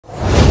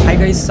Hi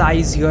guys, Sai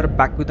is here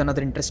back with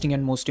another interesting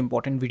and most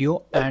important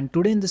video, and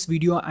today in this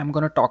video I'm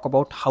gonna talk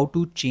about how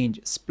to change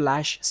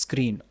splash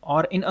screen,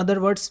 or in other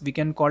words we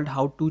can call it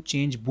how to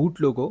change boot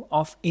logo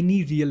of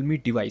any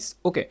Realme device.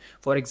 Okay,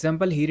 for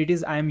example, here it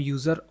is. I am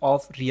user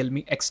of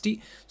Realme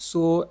XT,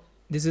 so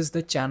this is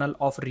the channel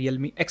of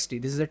Realme XT.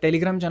 This is a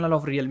Telegram channel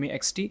of Realme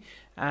XT,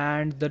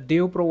 and the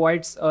dev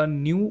provides a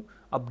new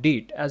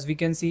update. As we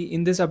can see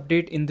in this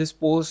update, in this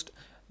post,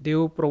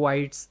 dev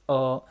provides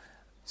a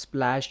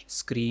splash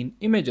screen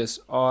images,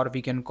 or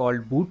we can call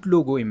boot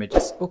logo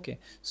images. Okay,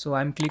 so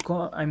I'm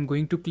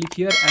going to click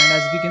here, and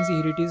as we can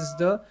see here it is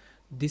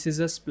this is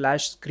a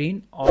splash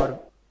screen or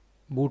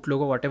boot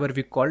logo, whatever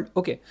we called.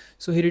 Okay,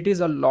 so here it is,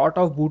 a lot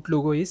of boot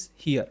logo is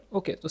here.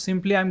 Okay, so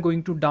simply I'm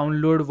going to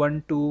download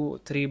 1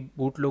 2 3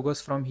 boot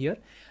logos from here,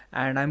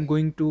 and I'm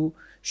going to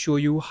show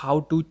you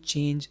how to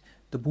change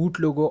the boot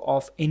logo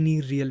of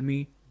any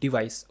Realme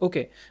device.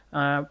 Okay,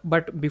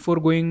 but before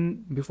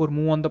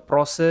move on the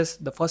process,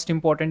 the first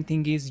important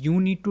thing is you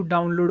need to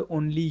download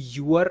only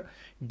your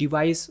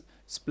device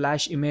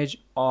splash image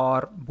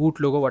or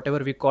boot logo, whatever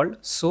we called.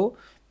 So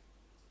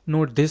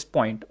note this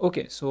point.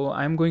 Okay, so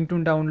I'm going to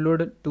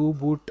download two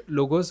boot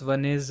logos.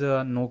 One is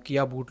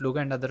Nokia boot logo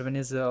and other one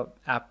is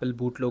Apple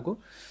boot logo.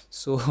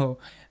 So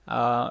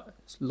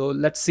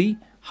let's see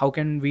how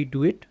can we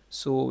do it.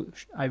 So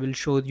I will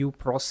show you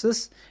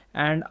process.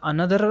 And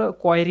another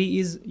query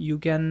is, you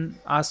can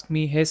ask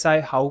me, hey Sai,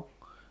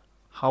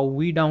 how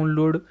we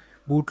download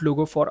boot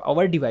logo for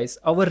our device,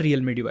 our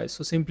Realme device.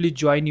 So simply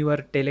join your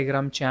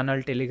Telegram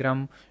channel,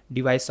 Telegram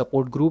device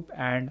support group,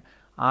 and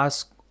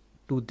ask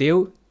to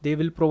they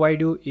will provide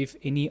you if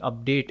any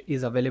update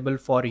is available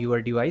for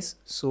your device.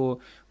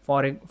 So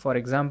for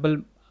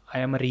example, I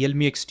am a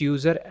Realme XT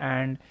user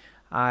and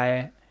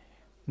I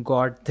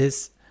got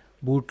this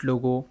boot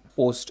logo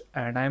post,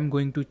 and I am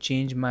going to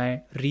change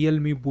my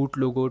Realme boot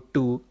logo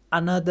to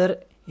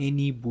another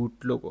any boot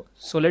logo.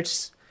 So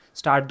let's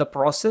start the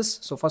process.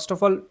 So first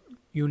of all,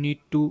 you need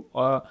to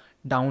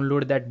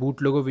download that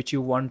boot logo which you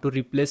want to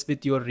replace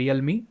with your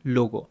Realme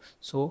logo.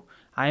 So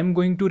I am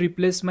going to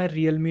replace my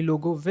Realme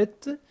logo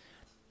with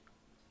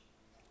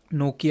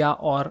Nokia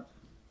or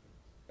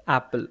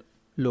Apple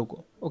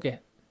logo. Okay,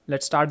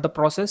 let's start the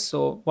process.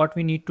 So what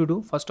we need to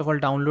do, first of all,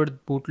 download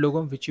boot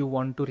logo which you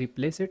want to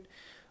replace it.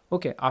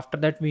 Okay, after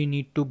that we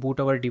need to boot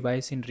our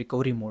device in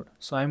recovery mode.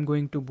 So I'm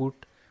going to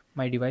boot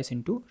my device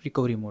into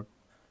recovery mode.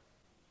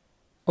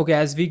 Okay,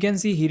 as we can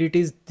see here it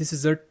is, this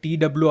is a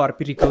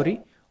TWRP recovery.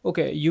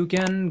 Okay, you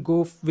can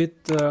go with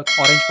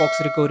orange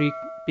fox recovery,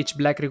 pitch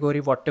black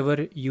recovery,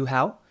 whatever you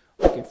have.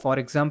 Okay, for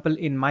example,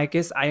 in my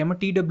case, I am a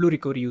TW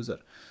recovery user.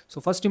 So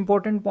first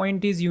important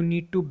point is you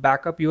need to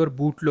backup your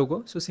boot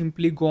logo. So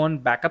simply go on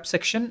backup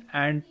section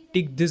and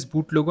tick this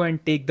boot logo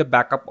and take the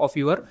backup of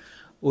your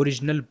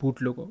original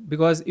boot logo.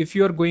 Because if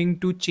you are going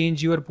to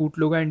change your boot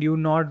logo and you're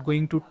not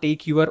going to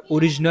take your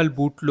original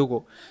boot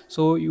logo,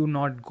 so you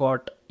not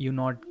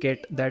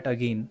get that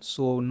again.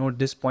 So note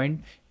this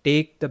point,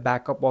 take the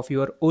backup of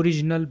your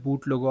original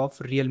boot logo of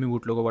Realme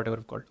boot logo, whatever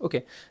it's called.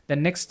 Okay, the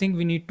next thing,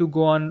 we need to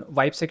go on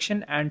wipe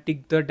section and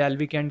tick the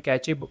Dalvik and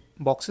Cache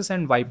boxes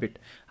and wipe it.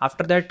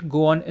 After that,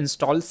 go on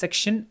install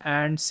section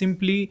and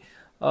simply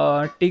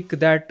tick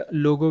that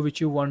logo which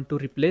you want to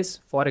replace.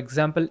 For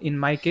example, in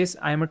my case,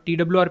 I am a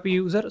TWRP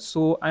user,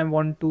 so I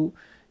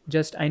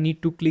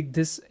need to click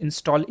this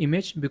install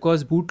image,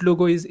 because boot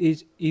logo is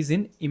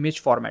in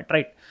image format,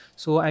 right?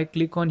 So I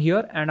click on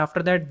here, and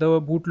after that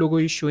the boot logo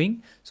is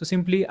showing. So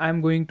simply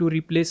I'm going to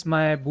replace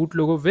my boot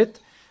logo with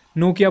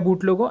Nokia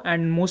boot logo.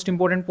 And most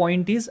important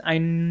point is, I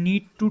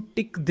need to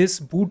tick this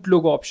boot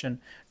logo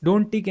option.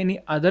 Don't tick any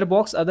other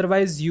box,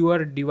 otherwise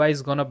your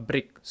device gonna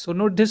break. So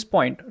note this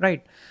point,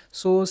 right?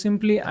 So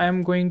simply I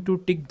am going to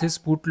tick this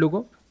boot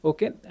logo.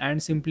 Okay,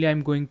 and simply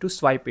I'm going to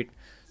swipe it.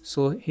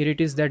 So here it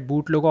is, that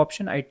boot logo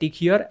option, I tick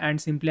here, and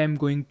simply I'm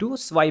going to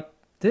swipe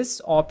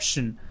this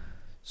option.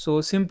 So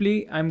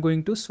simply I'm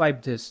going to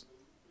swipe this.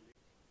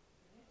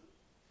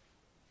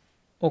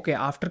 Okay,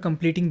 after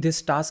completing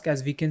this task,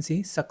 as we can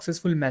see,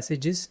 successful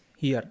messages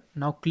here.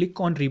 Now click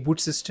on reboot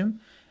system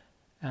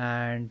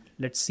and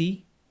let's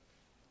see.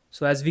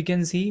 So as we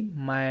can see,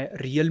 my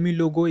Realme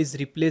logo is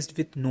replaced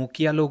with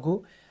Nokia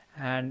logo,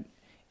 and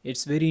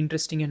it's very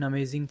interesting and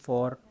amazing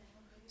for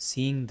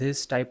seeing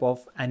this type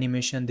of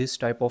animation, this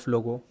type of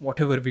logo,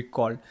 whatever we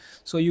call.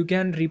 So you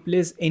can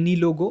replace any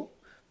logo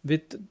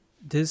with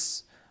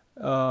this.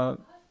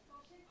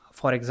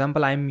 For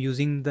example, I'm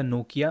using the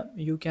Nokia.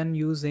 You can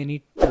use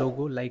any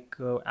logo like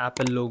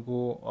Apple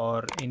logo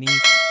or any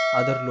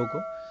other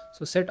logo.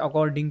 So set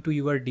according to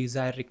your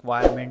desire,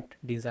 requirement,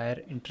 desire,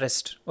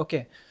 interest.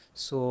 Okay,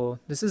 so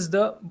this is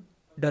the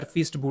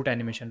Durfist boot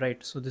animation,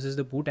 right? So this is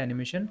the boot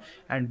animation,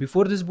 and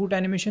before this boot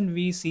animation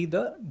we see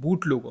the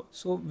boot logo.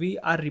 So we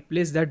are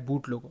replace that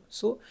boot logo.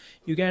 So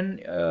you can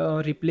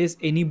replace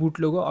any boot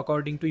logo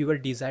according to your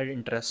desired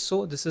interest.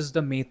 So this is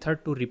the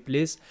method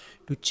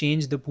to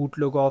change the boot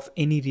logo of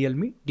any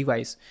Realme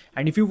device.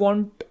 And if you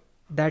want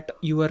that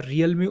your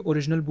Realme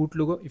original boot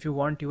logo, if you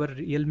want your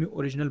Realme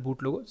original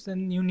boot logo,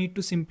 then you need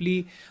to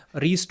simply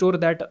restore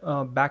that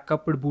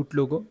backup boot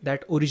logo,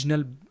 that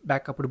original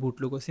backup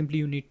boot logo. Simply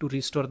you need to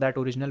restore that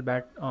original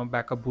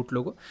backup boot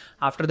logo.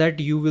 After that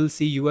you will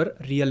see your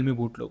Realme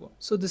boot logo.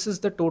 So this is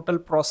the total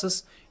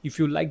process. If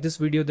you like this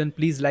video, then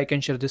please like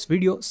and share this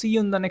video. See you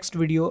in the next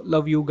video.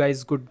 Love you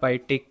guys. Goodbye.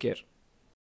 Take care.